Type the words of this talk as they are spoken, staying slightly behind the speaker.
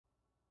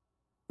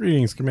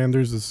Greetings,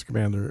 Commanders. This is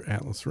Commander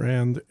Atlas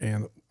Rand,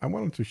 and I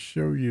wanted to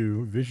show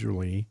you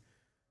visually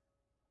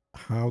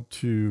how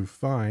to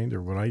find,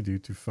 or what I do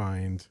to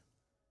find,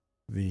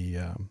 the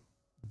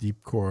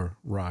deep core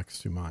rocks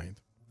to mine.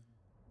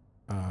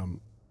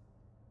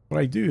 What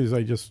I do is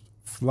I just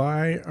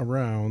fly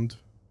around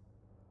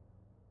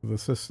the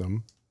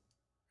system,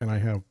 and I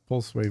have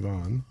pulse wave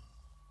on,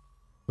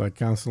 so I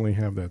constantly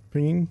have that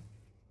pinging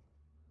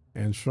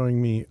and showing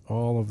me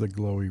all of the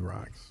glowy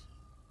rocks.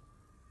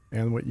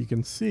 And what you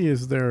can see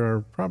is there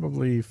are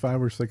probably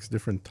 5 or 6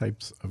 different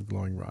types of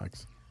glowing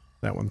rocks.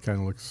 That one kind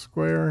of looks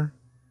square.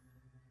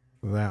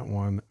 That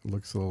one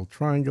looks a little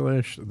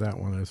triangle-ish. That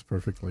one is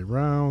perfectly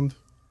round.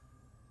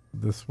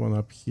 This one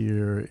up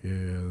here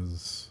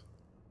is...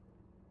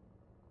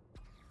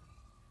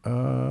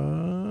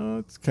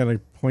 it's kind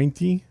of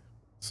pointy.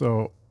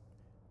 So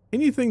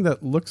anything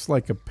that looks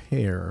like a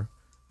pear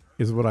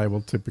is what I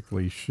will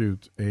typically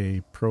shoot a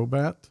probe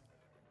at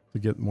to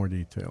get more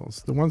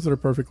details. The ones that are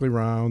perfectly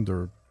round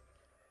or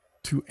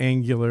too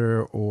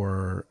angular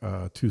or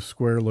too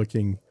square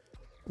looking,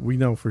 we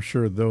know for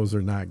sure those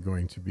are not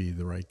going to be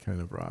the right kind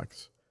of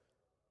rocks.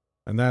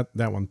 And that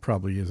one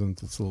probably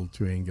isn't. It's a little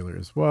too angular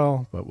as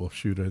well, but we'll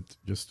shoot it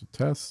just to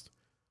test.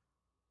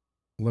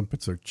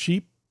 Limpets are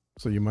cheap,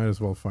 so you might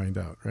as well find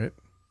out, right?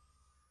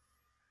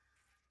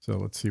 So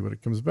let's see what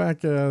it comes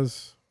back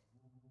as.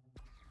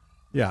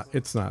 Yeah,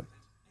 it's not.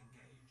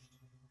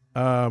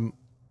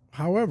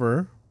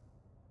 However,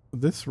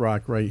 this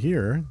rock right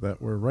here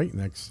that we're right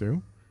next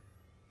to,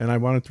 and I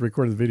wanted to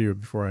record the video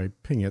before I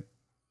ping it,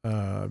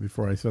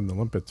 before I send the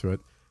limpet to it,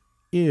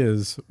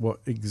 is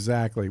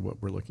exactly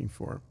what we're looking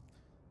for.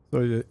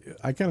 So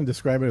I kind of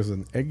describe it as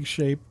an egg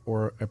shape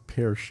or a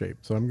pear shape.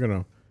 So I'm going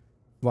to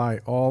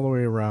fly all the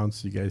way around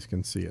so you guys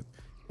can see it.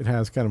 It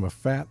has kind of a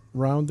fat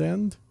round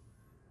end,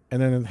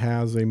 and then it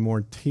has a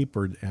more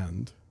tapered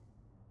end.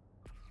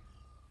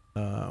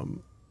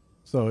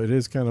 So it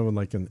is kind of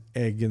like an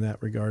egg in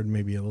that regard,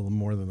 maybe a little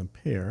more than a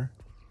pear.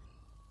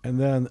 And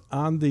then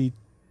on the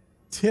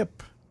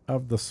tip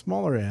of the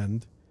smaller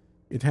end,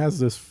 it has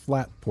this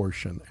flat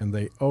portion, and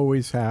they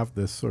always have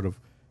this sort of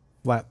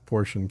flat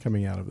portion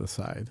coming out of the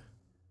side.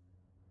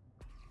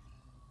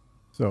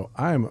 So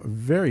I'm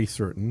very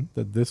certain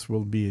that this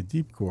will be a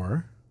deep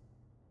core,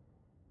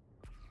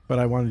 but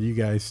I wanted you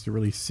guys to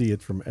really see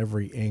it from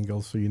every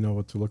angle so you know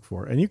what to look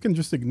for. And you can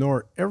just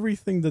ignore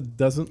everything that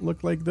doesn't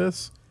look like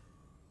this.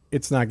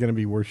 It's not going to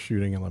be worth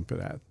shooting a limpet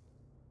at.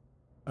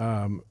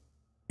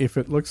 If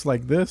it looks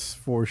like this,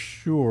 for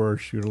sure,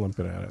 shoot a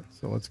limpet at it.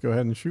 So let's go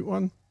ahead and shoot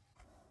one.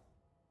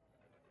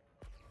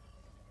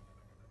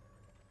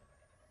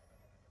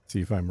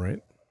 See if I'm right.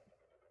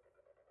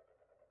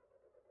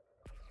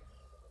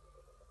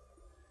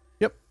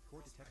 Yep.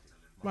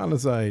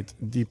 Monazite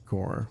deep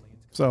core.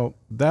 So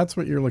that's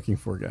what you're looking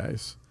for,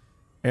 guys.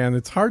 And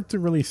it's hard to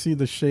really see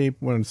the shape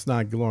when it's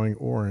not glowing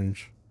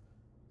orange.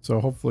 So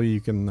hopefully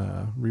you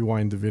can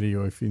rewind the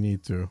video if you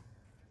need to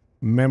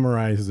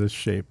memorize this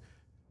shape.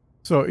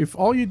 So if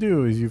all you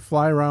do is you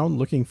fly around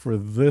looking for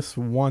this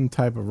one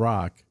type of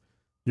rock,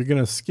 you're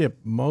going to skip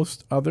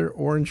most other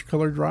orange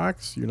colored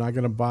rocks. You're not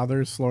going to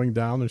bother slowing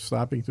down or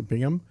stopping to ping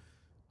them.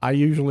 I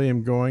usually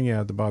am going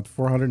at about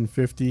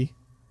 450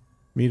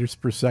 meters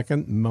per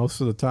second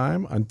most of the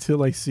time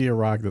until I see a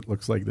rock that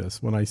looks like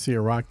this. When I see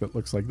a rock that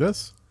looks like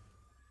this,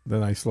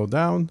 then I slow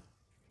down,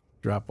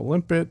 drop a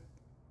limpet.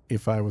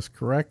 If I was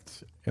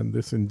correct, and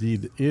this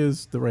indeed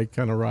is the right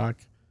kind of rock,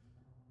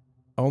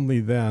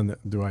 only then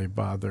do I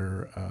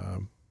bother,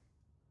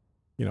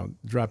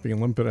 dropping a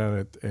limpet at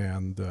it,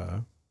 and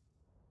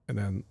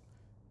then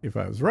if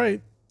I was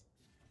right,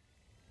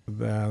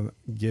 then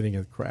getting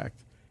it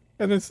cracked.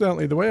 And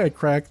incidentally, the way I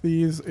crack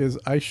these is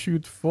I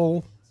shoot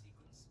full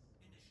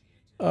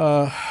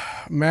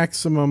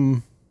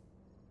maximum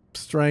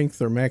strength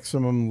or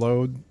maximum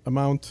load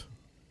amount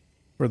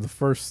for the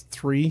first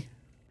 3.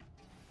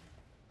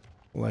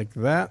 Like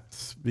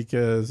that,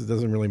 because it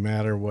doesn't really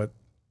matter what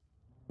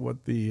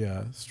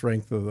the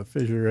strength of the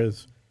fissure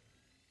is.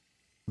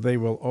 They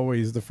will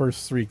always, the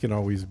first 3 can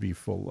always be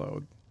full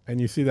load.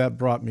 And you see that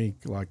brought me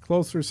a lot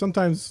closer.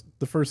 Sometimes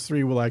the first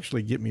 3 will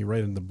actually get me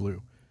right in the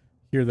blue.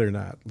 Here they're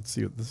not. Let's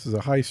see, this is a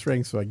high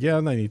strength, so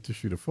again I need to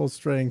shoot a full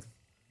strength.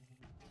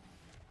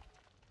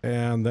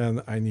 And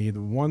then I need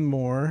one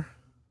more.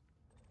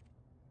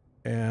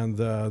 And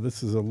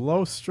this is a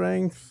low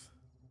strength.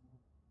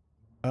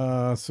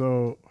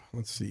 So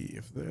let's see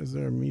if there's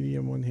a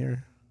medium one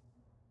here.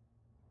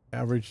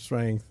 Average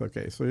strength.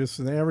 Okay, so it's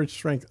an average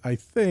strength. I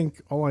think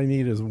all I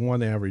need is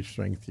 1 average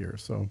strength here.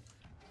 So I'm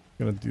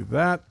going to do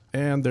that.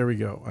 And there we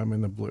go. I'm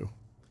in the blue.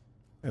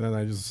 And then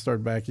I just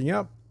start backing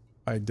up.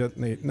 I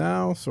detonate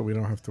now, so we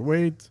don't have to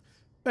wait.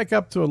 Back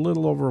up to a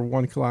little over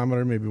 1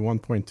 kilometer, maybe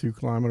 1.2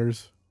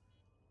 kilometers.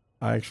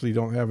 I actually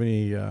don't have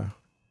any,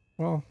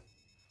 well,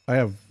 I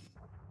have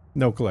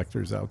no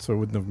collectors out, so it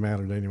wouldn't have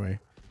mattered anyway.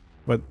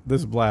 But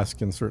this blast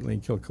can certainly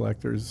kill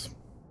collectors.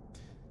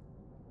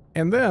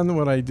 And then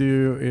what I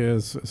do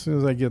is, as soon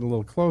as I get a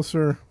little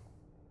closer,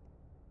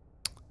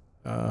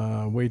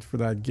 Wait for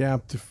that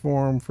gap to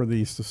form for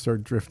these to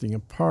start drifting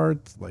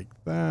apart like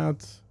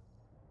that.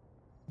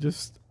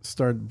 Just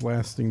start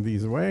blasting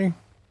these away.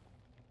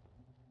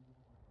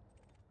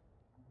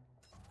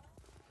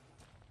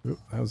 Oop,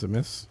 that was a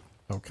miss.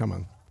 Oh, come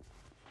on.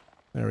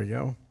 There we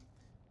go.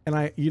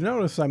 And you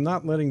notice I'm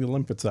not letting the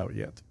limpets out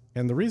yet.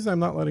 And the reason I'm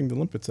not letting the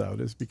limpets out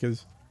is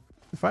because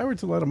if I were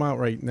to let them out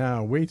right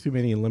now, way too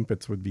many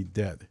limpets would be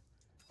dead.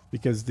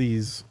 Because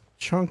these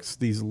chunks,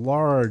 these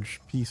large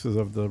pieces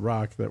of the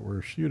rock that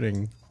we're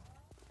shooting,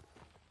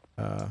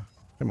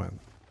 come on,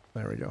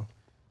 there we go.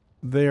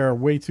 They are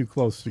way too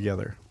close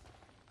together.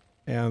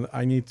 And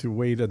I need to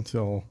wait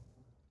until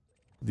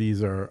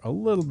these are a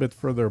little bit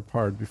further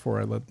apart before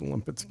I let the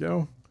limpets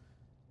go.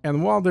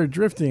 And while they're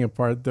drifting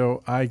apart,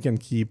 though, I can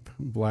keep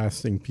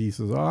blasting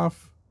pieces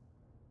off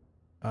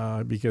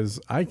because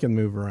I can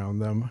move around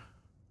them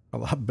a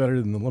lot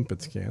better than the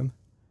limpets can.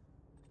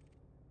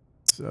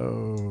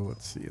 So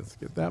let's see, let's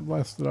get that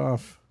blasted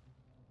off.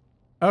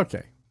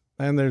 Okay,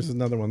 and there's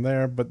another one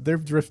there, but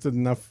they've drifted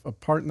enough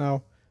apart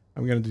now.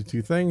 I'm going to do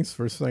two things.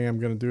 First thing I'm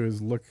going to do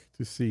is look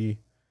to see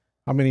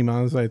how many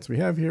monazites we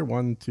have here.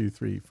 1, 2,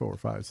 3, 4,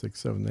 5, 6,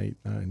 7, 8,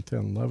 9,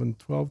 10, 11,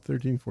 12,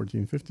 13,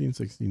 14, 15,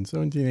 16,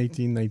 17,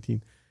 18,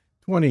 19,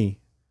 20,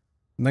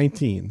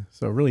 19.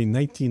 So really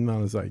 19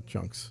 monazite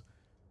chunks.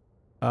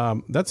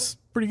 That's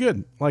pretty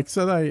good. Like I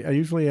said, I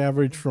usually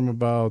average from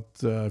about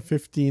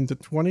 15 to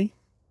 20.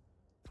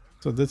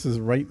 So this is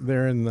right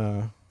there in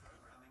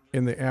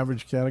the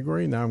average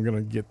category. Now I'm going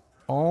to get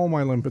all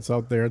my limpets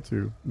out there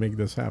to make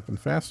this happen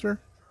faster.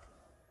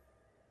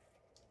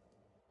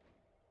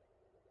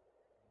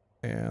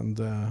 And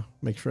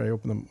make sure I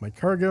open up my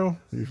cargo.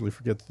 I usually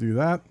forget to do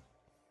that.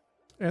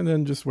 And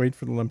then just wait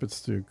for the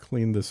limpets to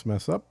clean this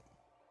mess up.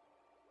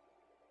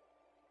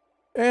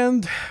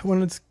 And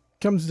when it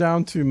comes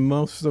down to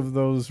most of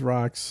those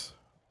rocks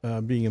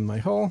being in my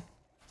hull,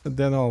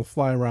 then I'll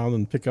fly around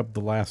and pick up the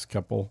last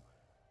couple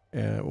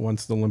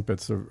once the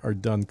limpets are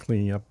done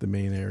cleaning up the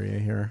main area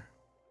here.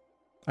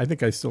 I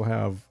think I still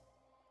have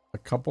a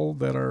couple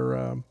that are...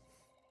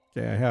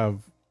 okay, I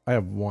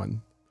have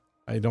one.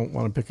 I don't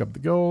want to pick up the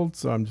gold,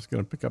 so I'm just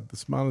going to pick up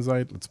this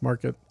monazite. Let's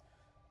mark it.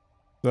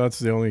 So that's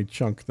the only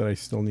chunk that I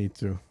still need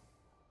to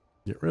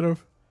get rid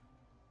of.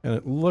 And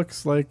it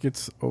looks like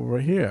it's over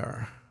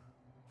here.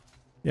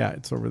 Yeah,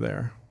 it's over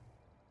there.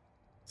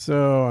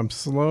 So I'm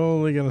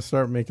slowly going to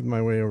start making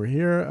my way over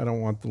here. I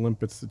don't want the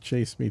limpets to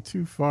chase me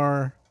too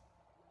far.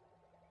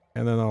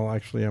 And then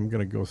I'm going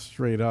to go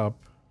straight up.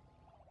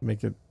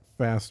 Make it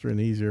faster and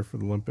easier for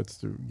the limpets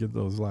to get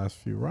those last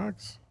few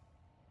rocks.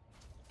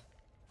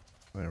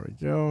 There we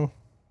go.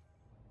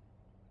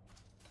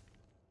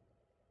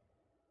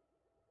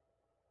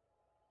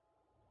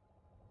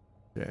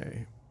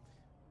 Okay.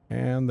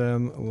 And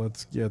then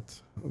let's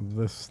get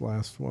this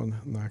last one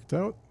knocked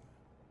out.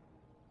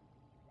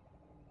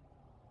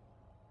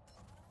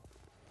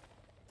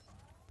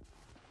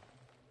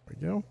 There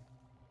we go.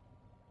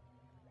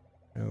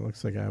 And it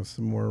looks like I have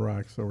some more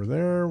rocks over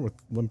there with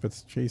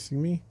limpets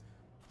chasing me.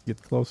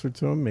 Get closer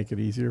to them, make it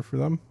easier for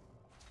them.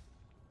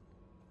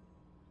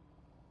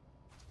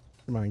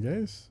 Come on,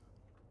 guys.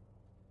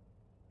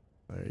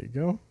 There you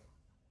go.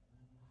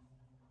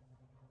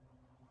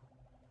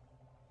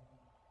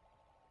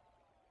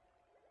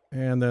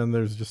 And then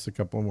there's just a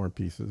couple more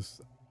pieces.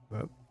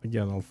 That,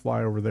 again, I'll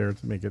fly over there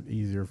to make it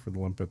easier for the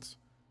limpets.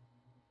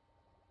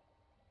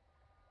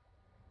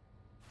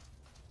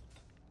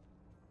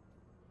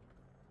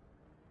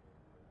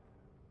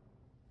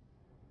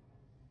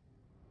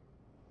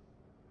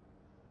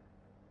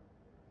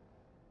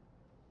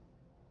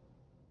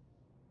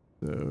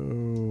 So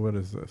what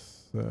is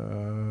this?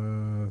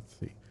 Let's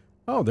see.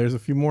 Oh, there's a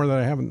few more that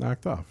I haven't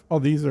knocked off. Oh,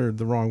 these are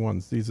the wrong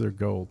ones. These are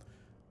gold.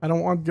 I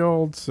don't want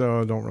gold,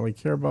 so I don't really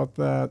care about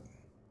that.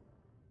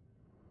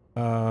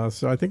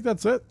 So I think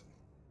that's it.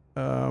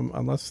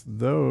 Unless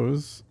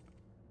those...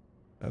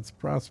 That's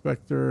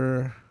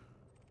prospector.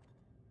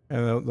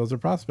 And those are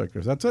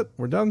prospectors. That's it.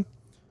 We're done.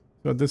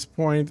 So at this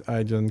point,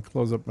 I then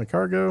close up my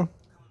cargo.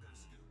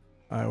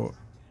 I will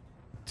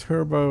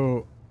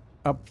turbo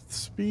up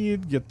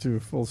speed, get to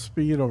full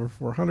speed over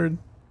 400.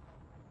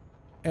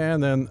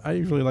 And then I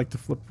usually like to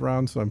flip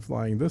around, so I'm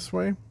flying this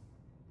way.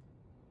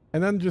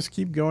 And then just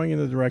keep going in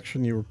the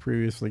direction you were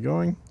previously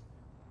going.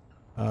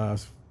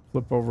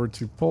 Flip over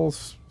to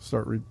pulse,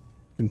 start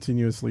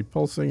continuously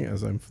pulsing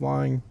as I'm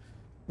flying.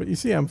 But you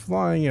see I'm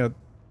flying at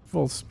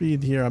full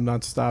speed here. I'm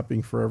not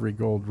stopping for every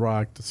gold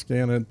rock to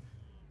scan it.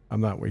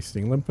 I'm not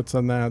wasting limpets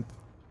on that.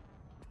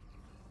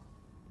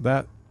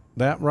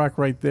 That rock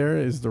right there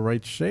is the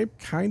right shape,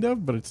 kind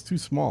of, but it's too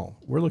small.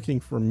 We're looking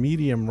for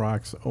medium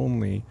rocks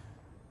only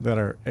that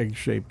are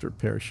egg-shaped or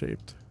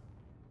pear-shaped.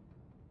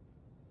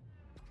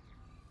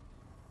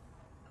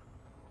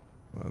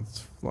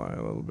 Let's fly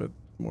a little bit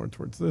more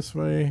towards this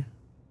way.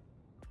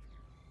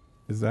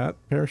 Is that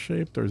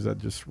pear-shaped or is that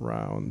just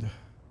round?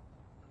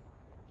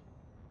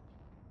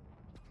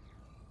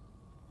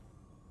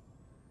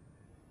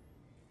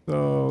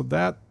 So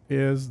that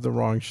is the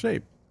wrong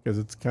shape because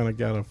it's kind of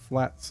got a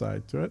flat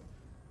side to it.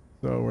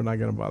 So we're not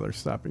going to bother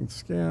stopping to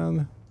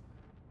scan.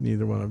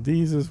 Neither one of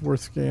these is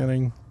worth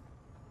scanning.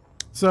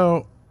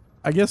 So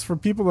I guess for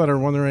people that are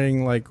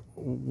wondering, like,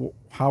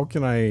 how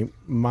can I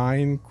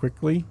mine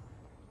quickly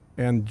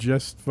and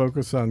just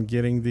focus on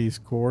getting these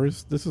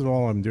cores? This is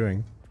all I'm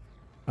doing.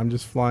 I'm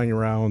just flying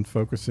around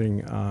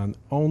focusing on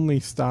only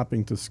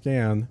stopping to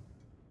scan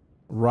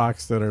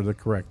rocks that are the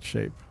correct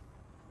shape.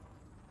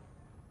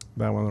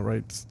 That one on the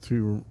right's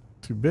too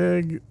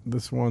big.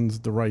 This one's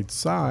the right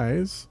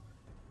size,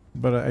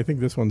 but I think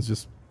this one's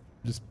just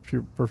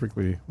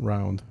perfectly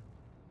round.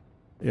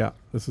 Yeah,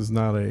 this is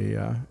not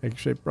a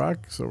egg-shaped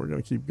rock, so we're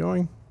going to keep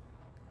going.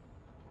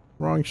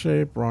 Wrong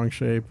shape, wrong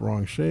shape,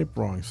 wrong shape,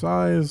 wrong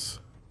size.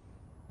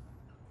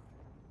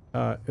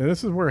 And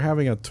this is where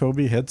having a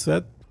Tobii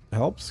headset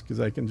helps, because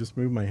I can just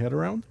move my head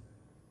around.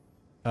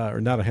 Or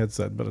not a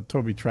headset, but a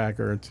Tobii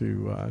tracker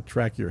to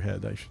track your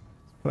head, that's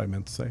what I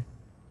meant to say.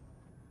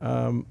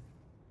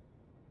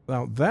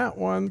 Now that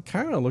one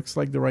kind of looks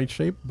like the right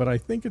shape, but I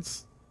think I'm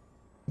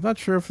not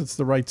sure if it's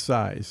the right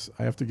size.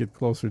 I have to get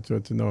closer to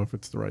it to know if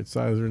it's the right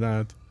size or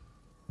not.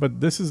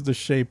 But this is the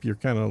shape you're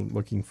kind of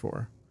looking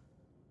for.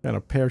 Kind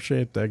of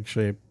pear-shaped,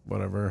 egg-shaped,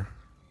 whatever.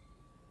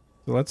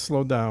 So let's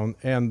slow down.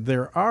 And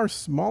there are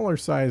smaller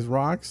size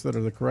rocks that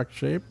are the correct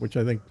shape, which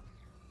I think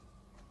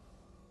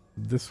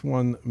this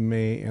one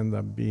may end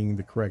up being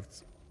the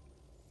correct.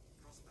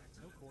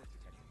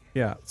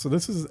 Yeah, so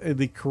this is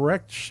the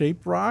correct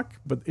shape rock,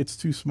 but it's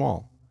too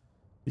small.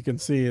 You can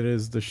see it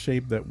is the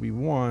shape that we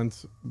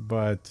want,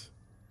 but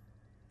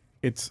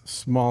it's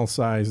small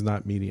size,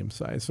 not medium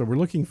size. So we're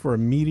looking for a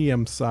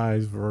medium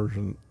size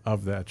version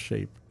of that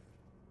shape.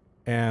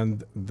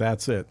 And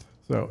that's it.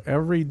 So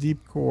every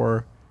deep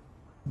core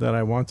that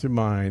I want to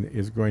mine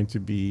is going to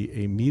be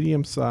a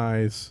medium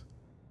size,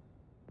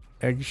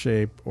 egg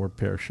shape, or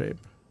pear shape.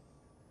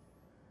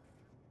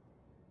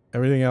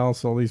 Everything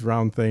else, all these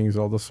round things,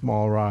 all the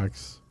small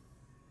rocks,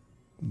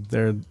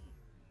 they're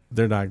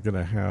not going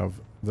to have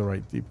the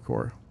right deep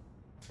core.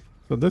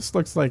 So this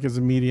looks like it's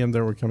a medium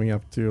that we're coming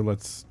up to.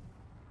 Let's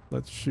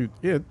shoot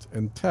it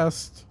and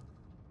test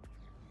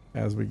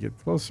as we get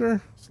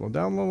closer. Slow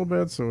down a little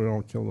bit so we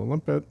don't kill the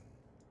limpet.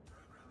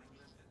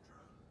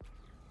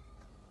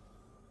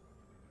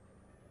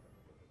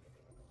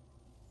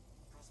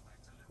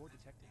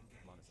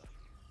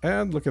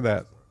 And look at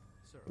that.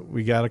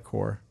 We got a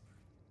core.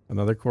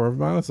 Another core of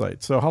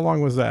monazite. So how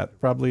long was that?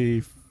 Probably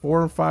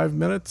 4 or 5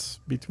 minutes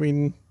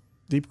between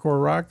deep core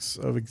rocks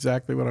of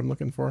exactly what I'm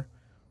looking for.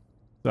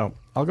 So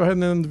I'll go ahead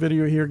and end the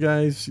video here,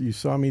 guys. You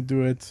saw me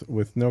do it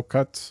with no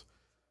cuts.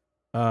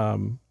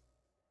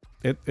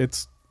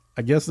 It's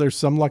I guess there's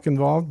some luck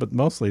involved, but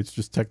mostly it's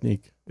just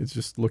technique. It's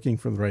just looking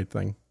for the right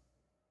thing.